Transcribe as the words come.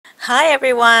Hi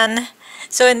everyone!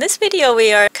 So in this video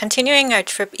we are continuing our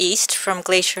trip east from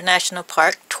Glacier National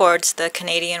Park towards the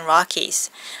Canadian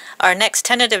Rockies. Our next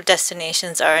tentative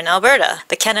destinations are in Alberta,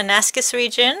 the Kananaskis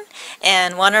region,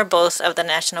 and one or both of the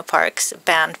national parks,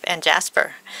 Banff and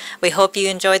Jasper. We hope you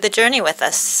enjoy the journey with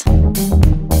us.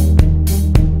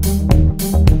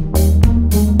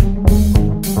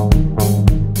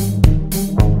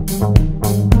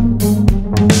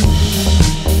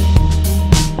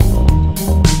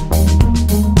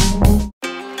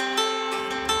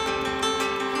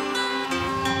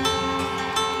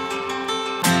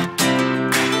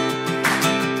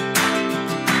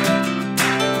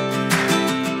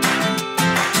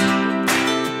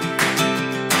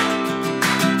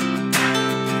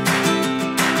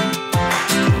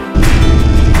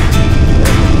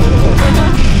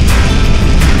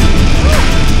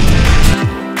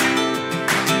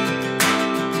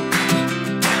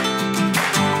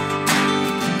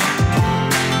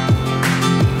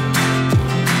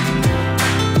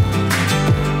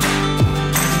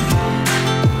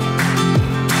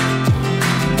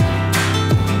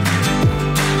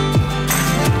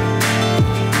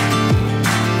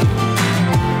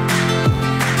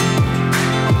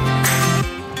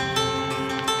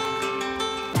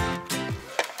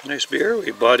 Nice beer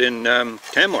we bought in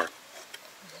Canmore.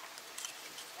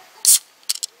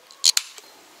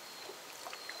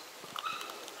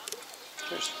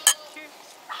 Cheers.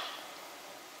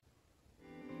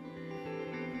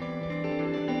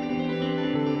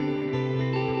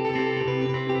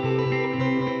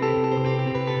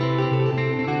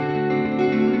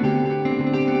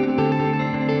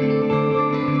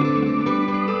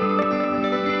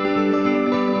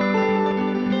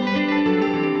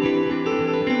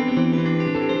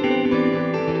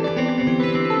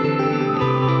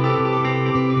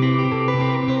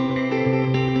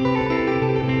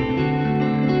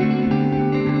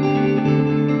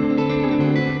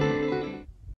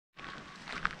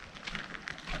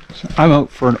 I'm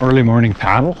out for an early morning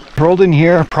paddle. Rolled in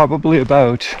here probably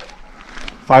about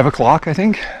 5 o'clock, I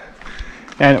think,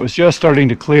 and it was just starting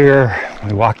to clear.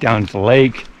 We walked down to the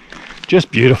lake.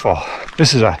 Just beautiful.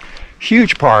 This is a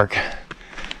huge park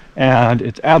and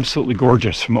it's absolutely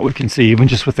gorgeous from what we can see, even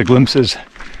just with the glimpses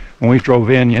when we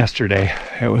drove in yesterday.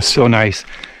 It was so nice.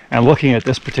 And looking at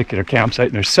this particular campsite,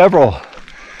 and there's several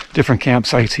different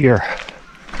campsites here.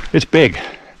 It's big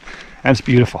and it's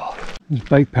beautiful. This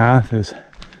bike path is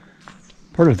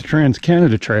part of the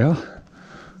Trans-Canada Trail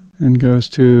and goes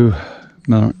to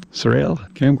Mount Sorel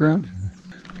campground,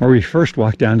 where we first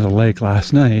walked down to the lake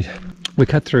last night. We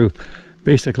cut through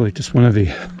basically just one of the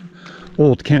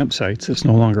old campsites that's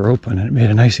no longer open, and it made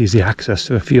a nice easy access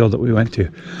to the field that we went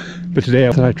to. But today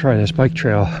I thought I'd try this bike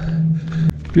trail.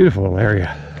 Beautiful little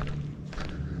area.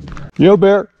 Yo,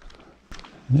 bear!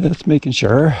 Just making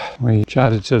sure. We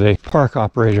chatted to the park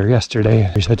operator yesterday.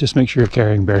 He said just make sure you're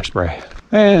carrying bear spray.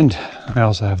 And I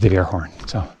also have the air horn,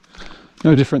 so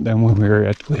no different than when we were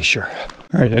at Glacier.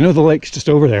 Alright, I know the lake's just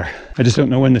over there. I just don't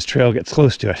know when this trail gets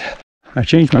close to it. I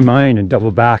changed my mind and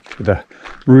doubled back to the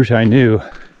route I knew,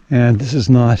 and this is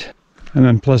not an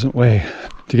unpleasant way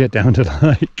to get down to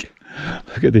the lake.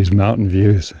 Look at these mountain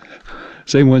views.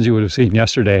 Same ones you would have seen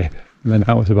yesterday, and then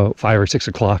that was about 5 or 6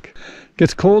 o'clock. It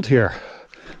gets cold here.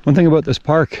 One thing about this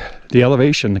park, the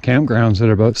elevation, the campgrounds that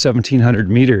are about 1,700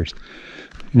 meters.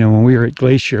 You know, when we were at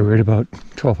Glacier, we were at about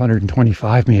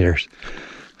 1,225 meters.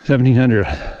 1,700,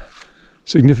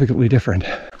 significantly different.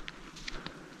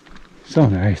 So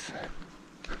nice.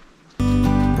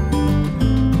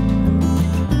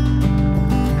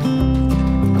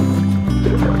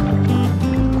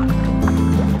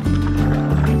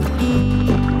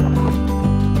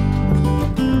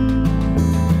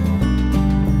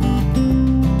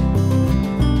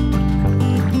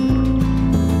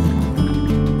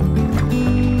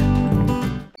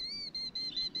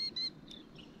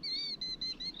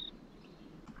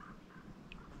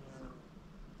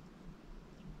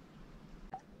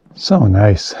 So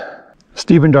nice.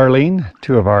 Steve and Darlene,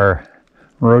 two of our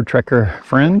road trekker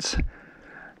friends.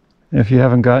 If you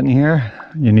haven't gotten here,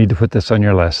 you need to put this on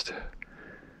your list.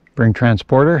 Bring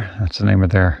transporter, that's the name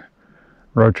of their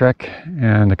road trek,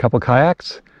 and a couple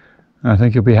kayaks. I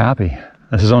think you'll be happy.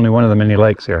 This is only one of the many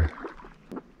lakes here.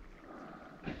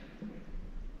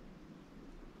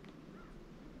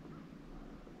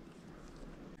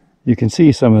 You can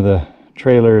see some of the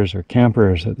trailers or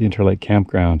campers at the Interlake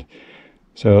Campground.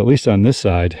 So at least on this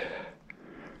side,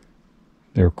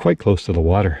 they're quite close to the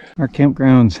water. Our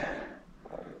campground's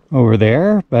over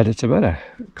there, but it's about a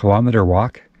kilometer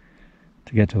walk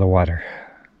to get to the water.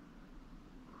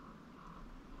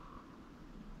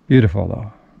 Beautiful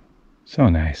though. So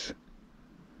nice.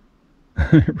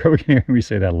 You're probably going to hear me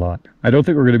say that a lot. I don't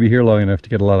think we're going to be here long enough to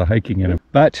get a lot of hiking in it.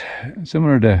 But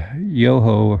similar to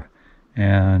Yoho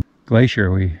and Glacier,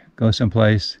 we go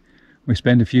someplace, we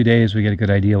spend a few days, we get a good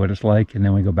idea what it's like, and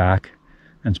then we go back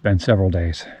and spend several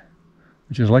days,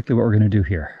 which is likely what we're going to do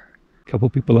here. A couple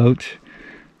people out,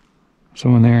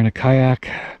 someone there in a kayak,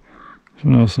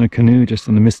 someone else in a canoe just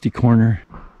in the misty corner,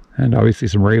 and obviously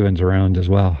some ravens around as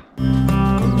well.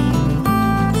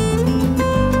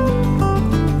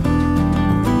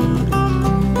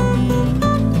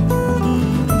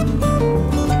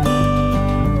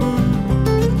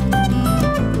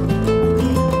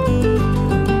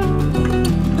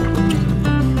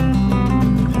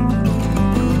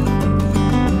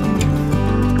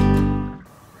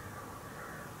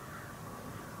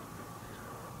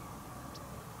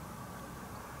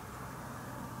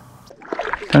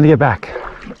 Time to get back.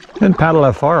 Didn't paddle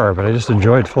that far, but I just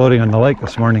enjoyed floating on the lake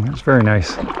this morning. It was very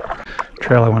nice.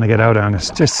 Trail I want to get out on is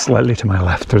just slightly to my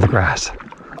left through the grass.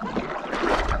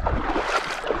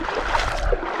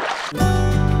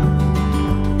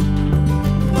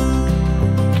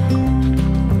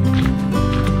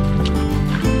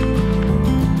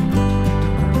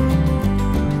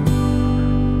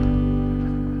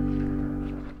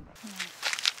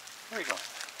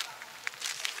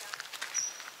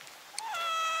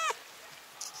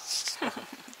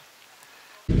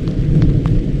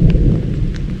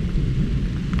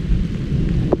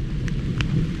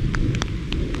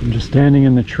 I'm just standing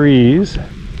in the trees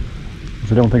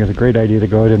because I don't think it's a great idea to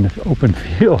go out in the open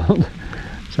field.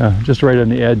 So just right on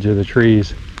the edge of the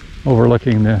trees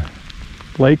overlooking the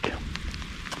lake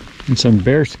and some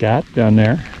bear scat down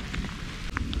there.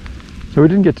 So we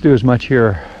didn't get to do as much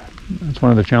here. That's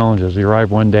one of the challenges. You arrive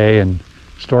one day and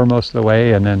store most of the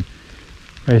way and then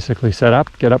basically set up,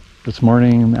 get up this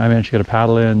morning. I managed to get a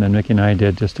paddle in, and Mickey and I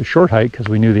did just a short hike because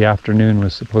we knew the afternoon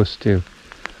was supposed to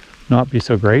not be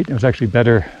so great. It was actually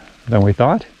better than we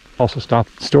thought. Also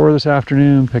stopped at the store this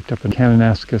afternoon, picked up a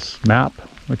Kananaskis map,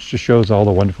 which just shows all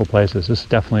the wonderful places. This is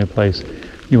definitely a place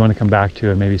you want to come back to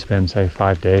and maybe spend, say,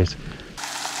 5 days.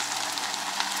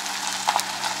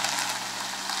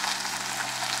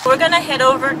 We're going to head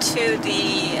over to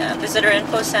the visitor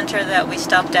info center that we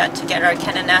stopped at to get our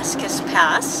Kananaskis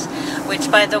pass,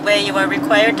 which, by the way, you are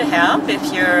required to have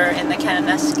if you're in the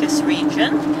Kananaskis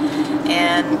region.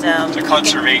 And it's a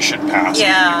conservation pass.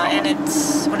 Yeah, and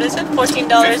it's, what is it, $14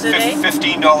 a day?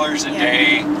 $15 a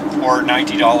day, or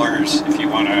 $90 if you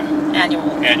want a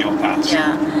annual pass.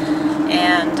 Yeah,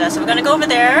 and so we're going to go over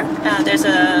there. There's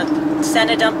a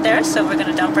Santa dump there, so we're going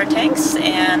to dump our tanks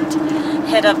and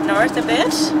head up north a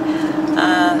bit.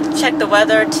 Check the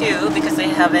weather too, because they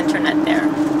have internet there.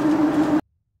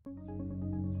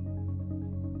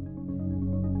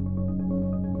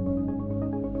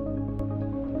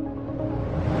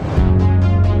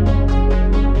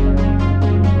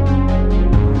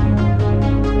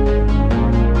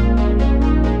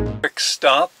 Quick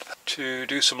stop to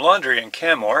do some laundry in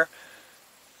Canmore.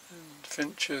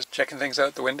 Finch is checking things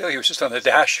out the window. He was just on the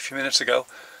dash a few minutes ago.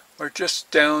 We're just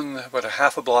down about a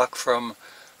half a block from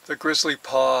the Grizzly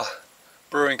Paw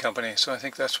Brewing Company, so I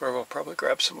think that's where we'll probably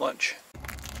grab some lunch.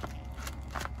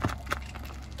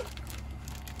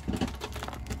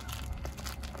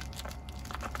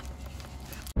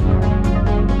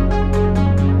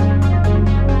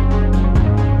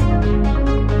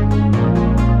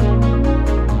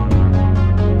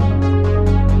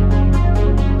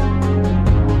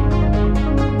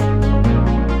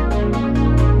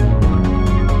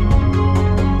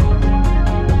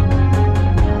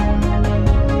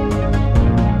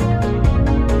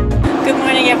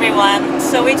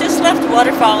 So we just left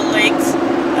Waterfall Lakes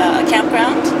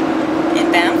campground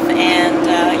in Banff, and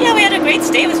yeah, we had a great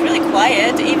stay. It was really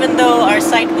quiet, even though our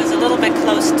site was a little bit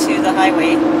close to the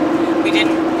highway. We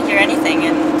didn't hear anything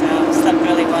and slept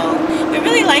really well. We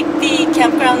really liked the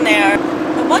campground there.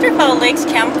 The Waterfall Lakes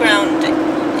campground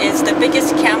is the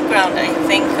biggest campground, I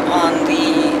think, on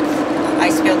the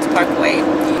Icefields Parkway.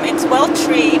 It's well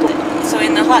treed, so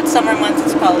in the hot summer months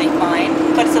it's probably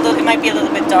fine, but it might be a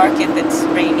little bit dark if it's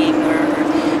raining or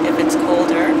if it's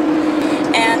colder.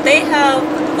 And they have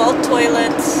vault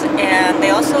toilets, and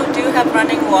they also do have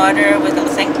running water with a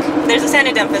sink. There's a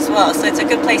Santa dump as well, so it's a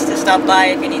good place to stop by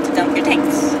if you need to dump your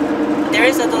tanks. There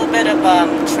is a little bit of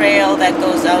trail that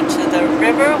goes out to the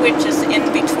river, which is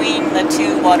in between the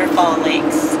two waterfall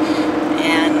lakes,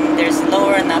 and there's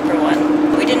lower and upper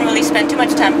one. We didn't really spend too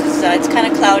much time because it's kind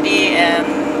of cloudy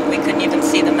and we couldn't even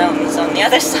see the mountains on the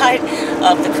other side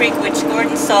of the creek, which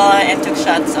Gordon saw and took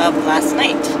shots of last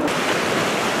night.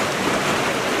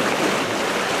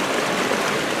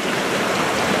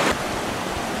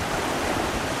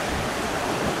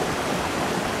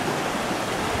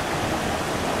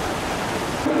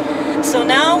 So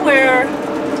now we're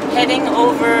heading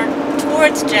over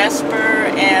towards Jasper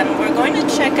and we're going to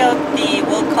check out the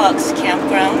Wilcox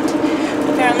campground.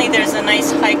 Apparently there's a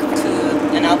nice hike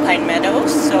to an alpine meadow,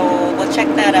 so we'll check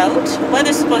that out.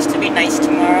 Weather's supposed to be nice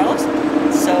tomorrow,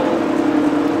 so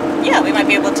yeah, we might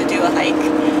be able to do a hike.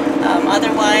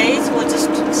 Otherwise, we'll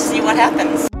just see what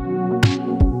happens.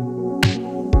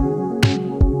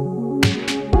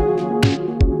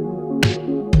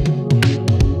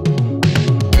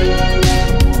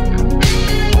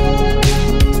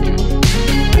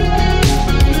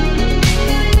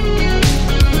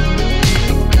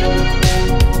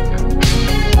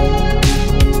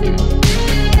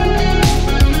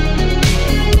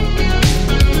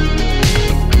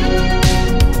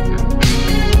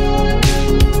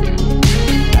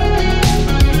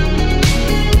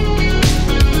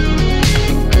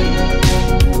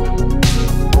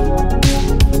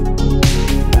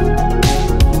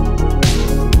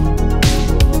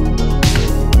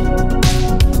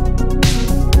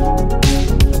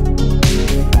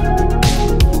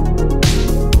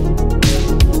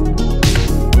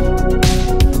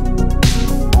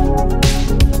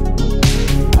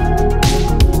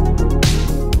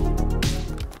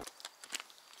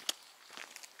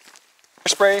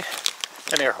 Spray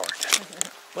and air horn.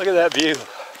 Look at that view.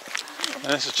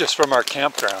 And this is just from our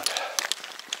campground.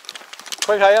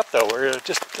 Quite high up though, we're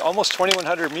just almost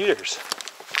 2,100 meters.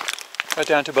 Got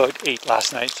down to about 8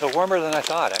 last night, so warmer than I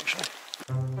thought actually.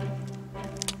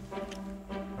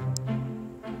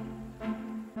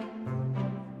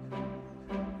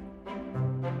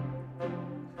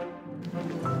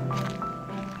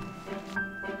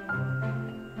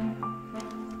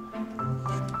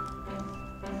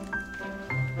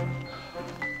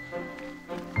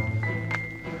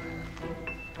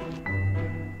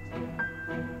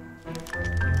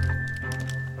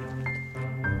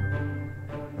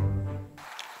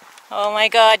 Oh my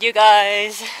god, you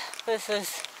guys, this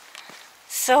is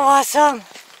so awesome.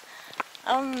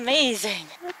 Amazing.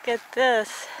 Look at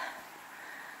this.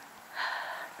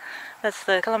 That's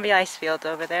the Columbia ice field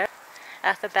over there.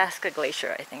 Athabasca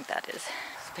Glacier, I think that is.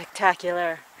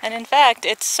 Spectacular. And in fact,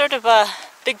 it's sort of a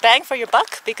big bang for your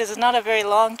buck because it's not a very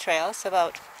long trail. It's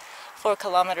about 4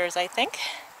 kilometers, I think.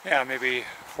 Yeah, maybe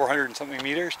 400 and something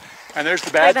meters. And there's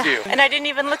the bad view. And I didn't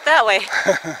even look that way.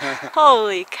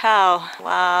 Holy cow.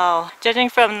 Wow. Judging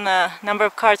from the number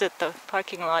of cars at the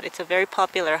parking lot, it's a very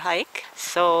popular hike.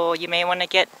 So you may want to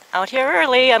get out here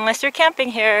early unless you're camping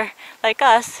here like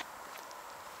us.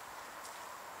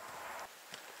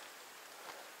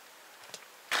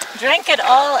 Drank it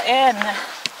all in.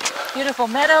 Beautiful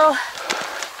meadow,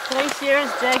 glaciers,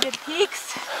 jagged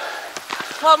peaks.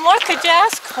 What more could you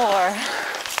ask for?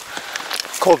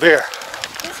 Cold beer.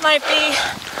 This might be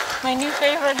my new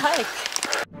favorite hike.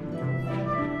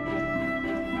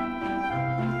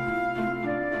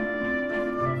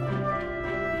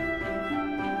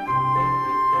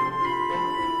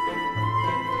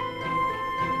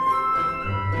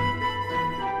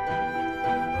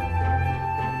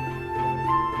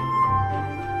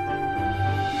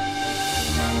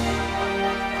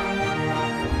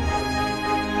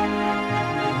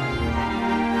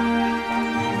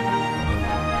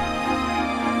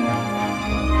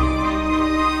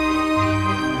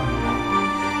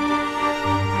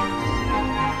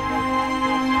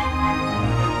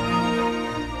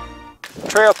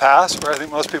 Trail pass, where I think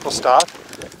most people stop,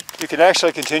 you can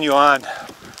actually continue on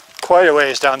quite a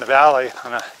ways down the valley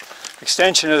on an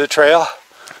extension of the trail,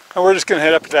 and we're just going to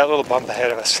head up to that little bump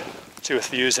ahead of us, see if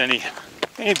the view's any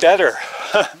better,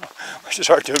 which is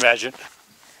hard to imagine.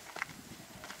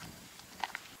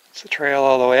 It's the trail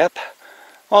all the way up,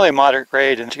 only a moderate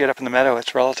grade, and to get up in the meadow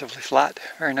it's relatively flat,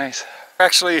 very nice. We're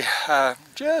actually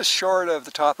just short of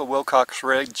the top of Wilcox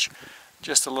Ridge,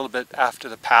 just a little bit after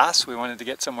the pass. We wanted to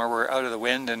get somewhere where we're out of the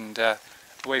wind and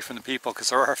away from the people, because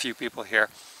there are a few people here.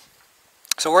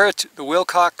 So we're at the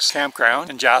Wilcox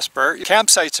campground in Jasper.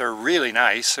 Campsites are really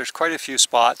nice. There's quite a few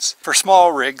spots for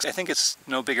small rigs. I think it's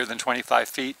no bigger than 25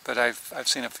 feet, but I've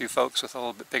seen a few folks with a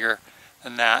little bit bigger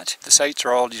than that. The sites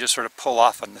are all, you just sort of pull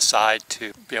off on the side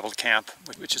to be able to camp,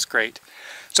 which is great.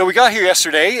 So we got here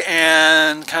yesterday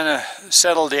and kind of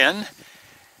settled in,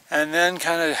 and then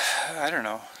kind of, I don't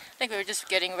know, I think we were just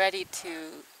getting ready to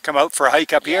come out for a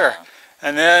hike up here,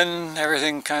 and then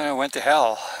everything kind of went to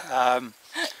hell.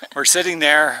 We're sitting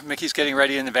there, Mickey's getting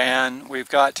ready in the van, we've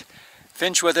got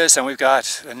Finch with us and we've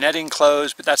got the netting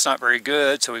closed, but that's not very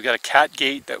good, so we've got a cat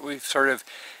gate that we've sort of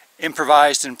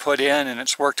improvised and put in, and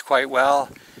it's worked quite well.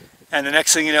 And the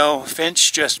next thing you know,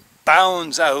 Finch just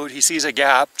bounds out, he sees a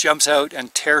gap, jumps out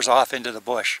and tears off into the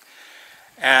bush.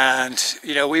 And,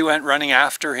 you know, we went running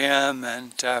after him,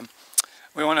 and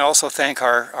we want to also thank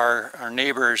our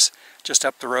neighbors just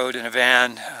up the road in a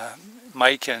van,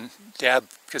 Mike and Deb,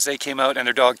 because they came out, and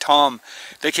their dog Tom,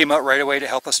 they came out right away to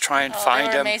help us try and find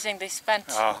him. They were amazing. They spent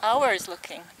hours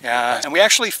looking. Yeah, and we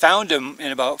actually found him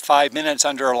in about 5 minutes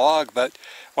under a log, but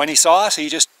when he saw us, he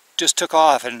just took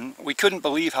off, and we couldn't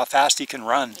believe how fast he can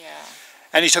run. Yeah.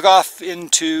 And he took off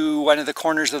into one of the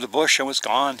corners of the bush and was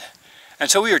gone.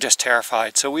 And so we were just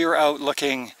terrified. So we were out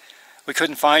looking. We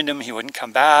couldn't find him. He wouldn't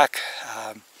come back.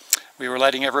 We were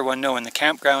letting everyone know in the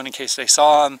campground in case they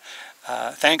saw him.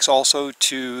 Thanks also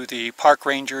to the park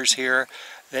rangers here.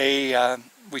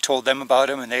 We told them about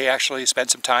him, and they actually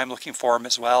spent some time looking for him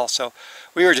as well. So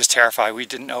we were just terrified. We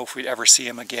didn't know if we'd ever see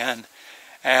him again.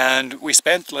 And we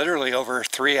spent literally over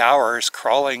 3 hours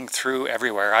crawling through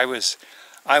everywhere.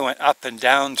 I went up and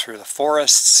down through the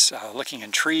forests, looking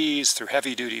in trees, through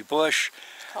heavy-duty bush.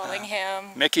 Calling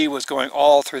him. Mickey was going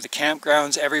all through the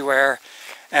campgrounds everywhere,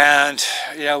 and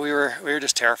you know, we were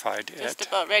just terrified. Just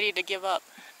about ready to give up.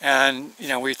 And you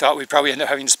know, we thought we'd probably end up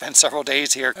having to spend several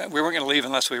days here. We weren't going to leave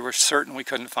unless we were certain we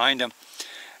couldn't find him.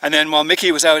 And then while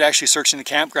Mickey was out actually searching the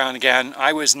campground again,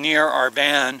 I was near our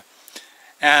van,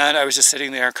 and I was just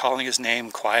sitting there calling his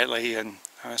name quietly, and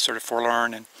I was sort of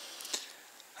forlorn. And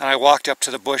I walked up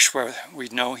to the bush where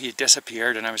we'd know he'd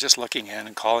disappeared, and I was just looking in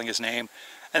and calling his name.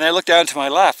 And I looked down to my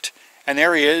left, and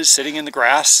there he is, sitting in the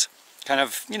grass, kind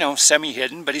of, you know,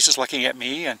 semi-hidden, but he's just looking at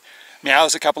me and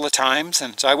meows a couple of times.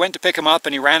 And so I went to pick him up,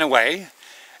 and he ran away.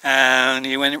 And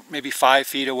he went maybe 5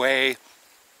 feet away,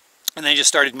 and then he just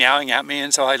started meowing at me.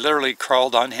 And so I literally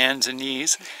crawled on hands and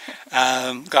knees,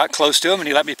 got close to him, and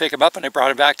he let me pick him up, and I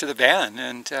brought him back to the van.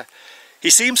 And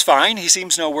he seems fine. He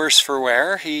seems no worse for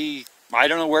wear. I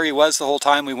don't know where he was the whole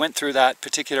time. We went through that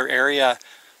particular area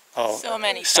so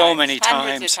many times.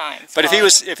 Hundreds of times. But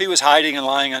if he was hiding and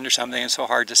lying under something, it's so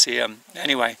hard to see him.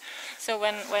 Anyway. So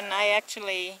when I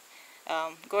actually,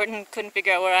 Gordon couldn't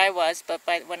figure out where I was, but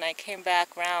when I came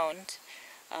back round,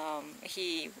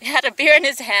 he had a beer in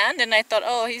his hand, and I thought,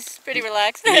 oh, he's pretty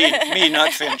relaxed. me,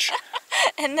 not Finch.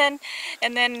 And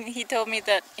then he told me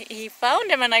that he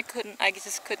found him, and I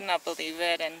just could not believe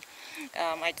it. And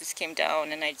I just came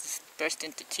down and I just burst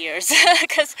into tears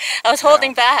because I was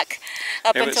holding back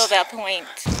up until that point.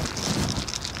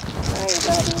 Sorry,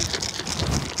 buddy.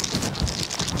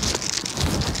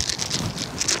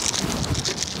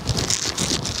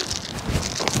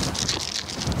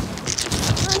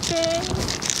 Okay.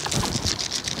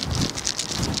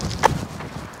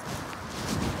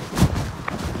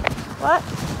 What?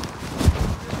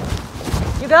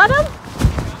 You got him?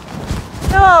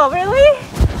 No, really?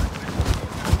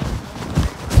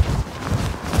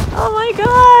 Oh my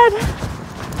God!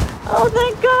 Oh,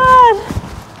 thank God!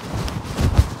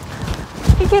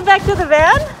 He came back to the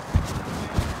van?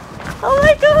 Oh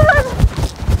my God!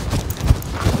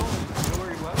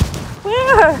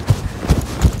 Where?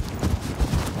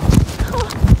 Oh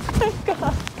thank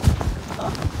God!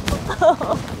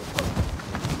 Oh.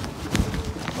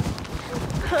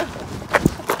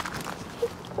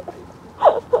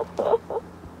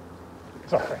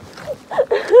 Sorry. I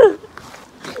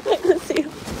can see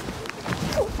him.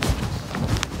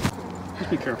 Just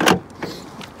be careful.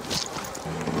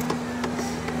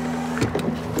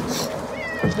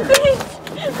 Thanks!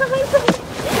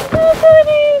 Oh,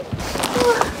 buddy!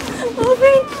 Oh,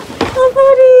 thanks! Oh,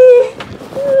 buddy!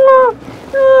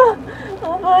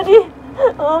 Oh, buddy!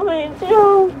 Oh, my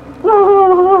Joe!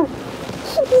 Oh,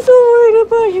 I'm so worried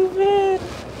about you, man!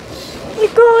 I'm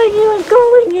calling you! I'm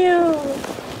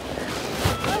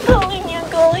calling you! I'm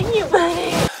calling you,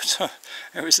 buddy! So,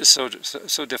 it was just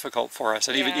so difficult for us,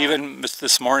 and even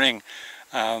this morning,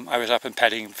 I was up and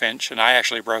petting Finch, and I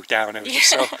actually broke down. I was just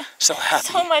so happy.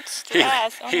 So much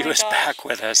stress. He was back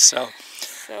with us. So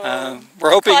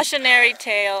we're hoping. Cautionary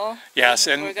tale. Yes,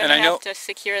 we're going to have to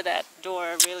secure that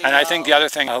door really well. I think the other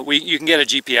thing, you can get a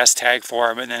GPS tag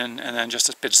for him, and then just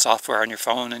a bit of software on your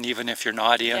phone, and even if you're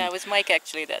not in. Yeah, it was Mike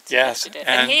actually that suggested it,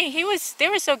 and they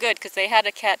were so good because they had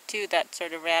a cat too that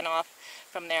sort of ran off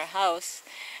from their house,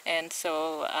 and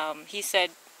so he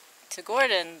said to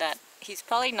Gordon that he's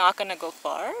probably not going to go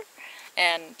far.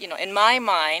 And you know, in my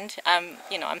mind, I'm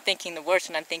thinking the worst,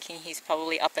 and I'm thinking he's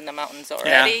probably up in the mountains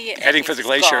already, heading for the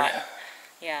glacier. Gone.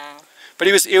 Yeah. But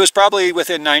he was probably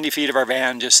within 90 feet of our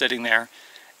van, just sitting there.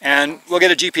 And we'll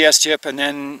get a GPS chip, and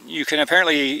then you can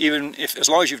apparently, as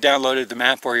long as you've downloaded the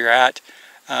map where you're at,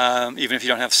 even if you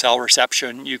don't have cell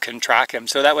reception, you can track him.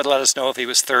 So that would let us know if he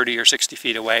was 30 or 60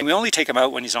 feet away. We only take him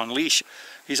out when he's on leash.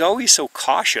 He's always so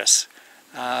cautious.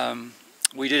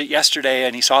 We did it yesterday,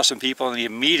 and he saw some people, and he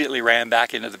immediately ran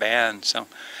back into the van. So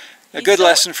a good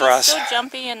lesson for us. He's so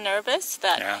jumpy and nervous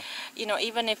that, Yeah. you know,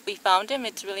 even if we found him,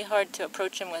 it's really hard to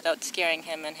approach him without scaring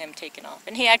him and him taking off.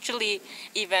 And he actually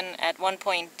even at one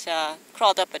point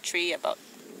crawled up a tree about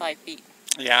 5 feet.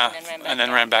 Yeah, and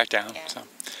then ran back down. Yeah. So.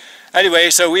 Anyway,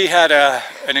 so we had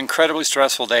an incredibly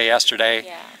stressful day yesterday.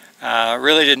 Yeah.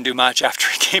 Really didn't do much after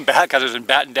he came back other than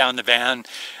batten down the van.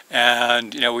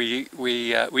 And, you know,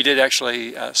 we did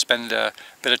actually spend a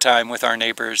bit of time with our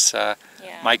neighbors,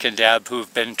 Mike and Deb,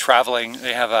 who've been traveling.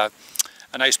 They have a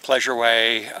nice pleasure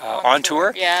way on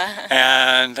tour. Yeah.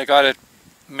 And they got it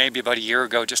maybe about a year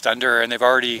ago, just under, and they've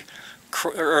already,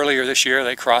 earlier this year,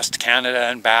 they crossed Canada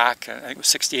and back. I think it was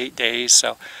 68 days.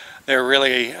 So they're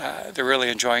really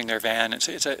enjoying their van.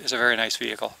 It's a very nice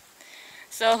vehicle.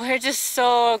 So we're just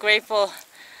so grateful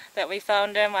that we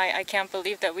found him. I can't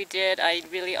believe that we did. I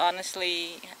really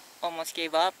honestly almost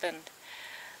gave up, and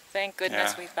thank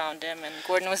goodness we found him and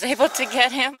Gordon was able to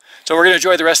get him. So we're going to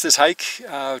enjoy the rest of this hike,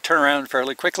 turn around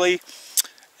fairly quickly,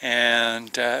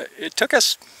 and it took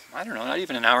us, I don't know, not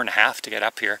even an hour and a half to get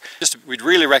up here. We'd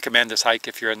really recommend this hike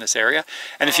if you're in this area.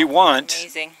 And if you want,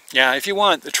 amazing. Yeah, if you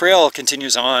want, the trail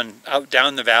continues on out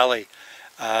down the valley.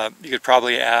 You could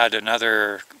probably add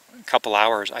another couple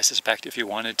hours, I suspect, if you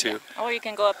wanted to. Yeah. Or you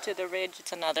can go up to the ridge.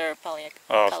 It's another probably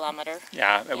a kilometer.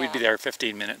 Yeah, we'd be there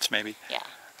 15 minutes maybe. Yeah.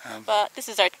 But this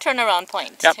is our turnaround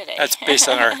point today. That's based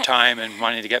on our time and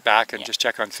wanting to get back and just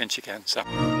check on Finch again. So.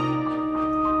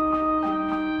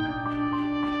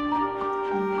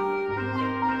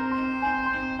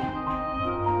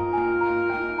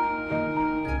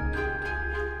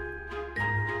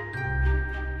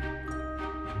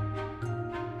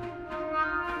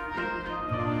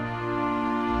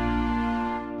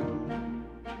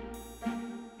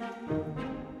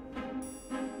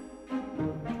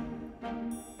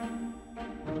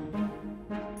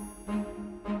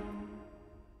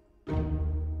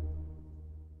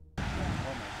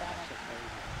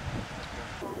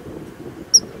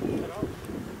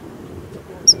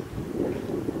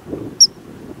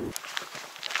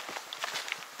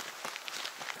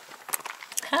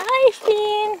 Hi,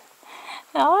 Finn.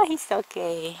 Oh, he's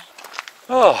okay.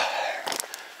 Oh,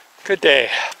 good day.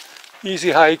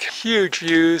 Easy hike, huge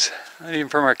views, not even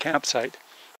from our campsite.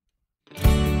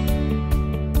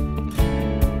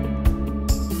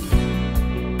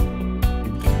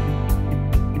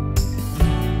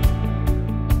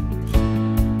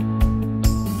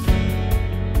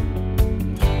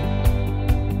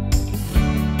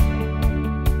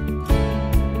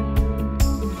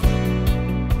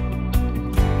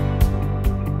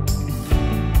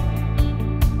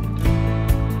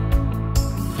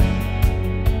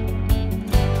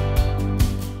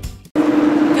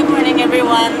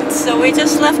 Everyone, so we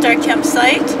just left our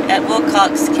campsite at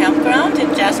Wilcox Campground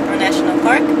in Jasper National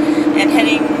Park and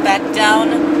heading back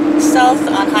down south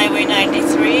on Highway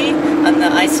 93 on the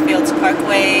Icefields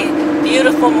Parkway.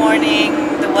 Beautiful morning,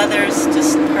 the weather's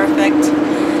just perfect,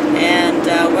 and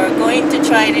we're going to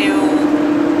try to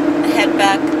head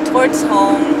back towards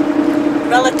home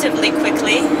relatively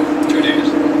quickly. 2 days.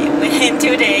 In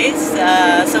 2 days,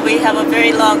 so we have a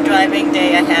very long driving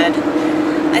day ahead.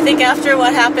 I think after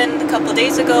what happened a couple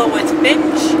days ago with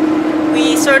Finch,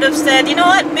 we sort of said, you know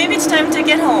what, maybe it's time to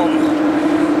get home.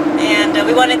 And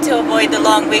we wanted to avoid the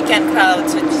long weekend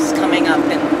crowds, which is coming up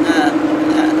in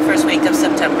the first week of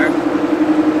September.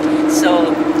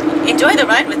 So enjoy the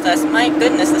ride with us. My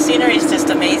goodness, the scenery is just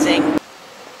amazing.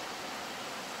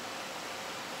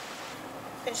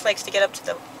 Finch likes to get up to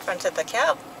the front of the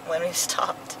cab when we've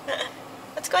stopped.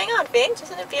 What's going on, Finch?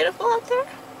 Isn't it beautiful out there?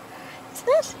 Isn't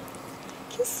it?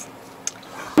 Kiss.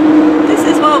 This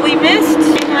is what we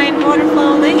missed behind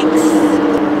Waterfall Lakes.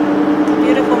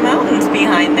 Beautiful mountains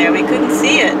behind there. We couldn't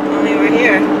see it when we were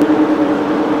here.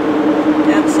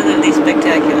 Absolutely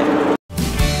spectacular.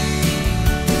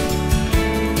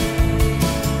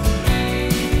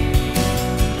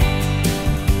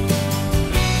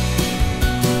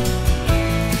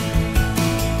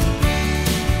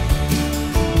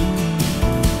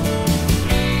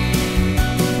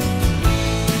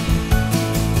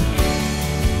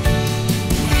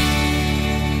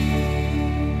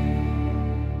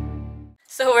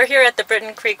 So we're here at the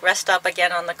Britton Creek rest stop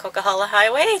again on the Coquihalla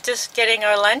Highway, just getting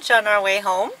our lunch on our way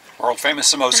home. World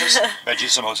famous samosas, veggie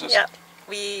samosas. Yeah.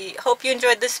 We hope you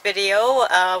enjoyed this video.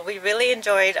 We really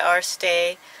enjoyed our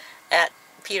stay at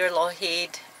Peter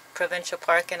Lougheed Provincial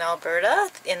Park in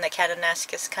Alberta in the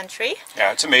Kananaskis Country.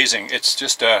 Yeah, it's amazing. It's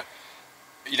just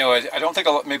you know, I don't think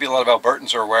maybe a lot of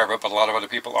Albertans are aware of it, but a lot of other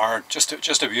people aren't. Just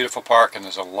a beautiful park, and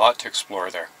there's a lot to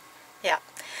explore there. Yeah,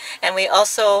 and we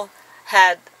also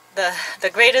had the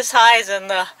greatest highs and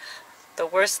the the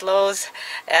worst lows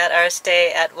at our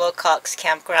stay at Wilcox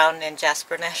Campground in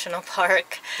Jasper National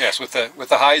Park. Yes, with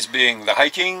the highs being the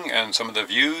hiking and some of the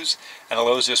views, and the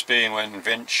lows just being when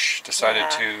Finch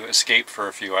decided to escape for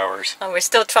a few hours. We're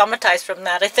still traumatized from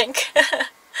that, I think.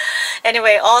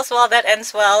 Anyway, all's well that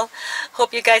ends well.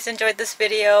 Hope you guys enjoyed this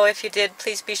video. If you did,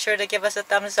 please be sure to give us a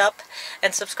thumbs up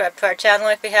and subscribe to our channel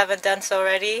if you haven't done so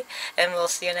already. And we'll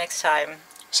see you next time.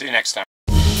 See you next time.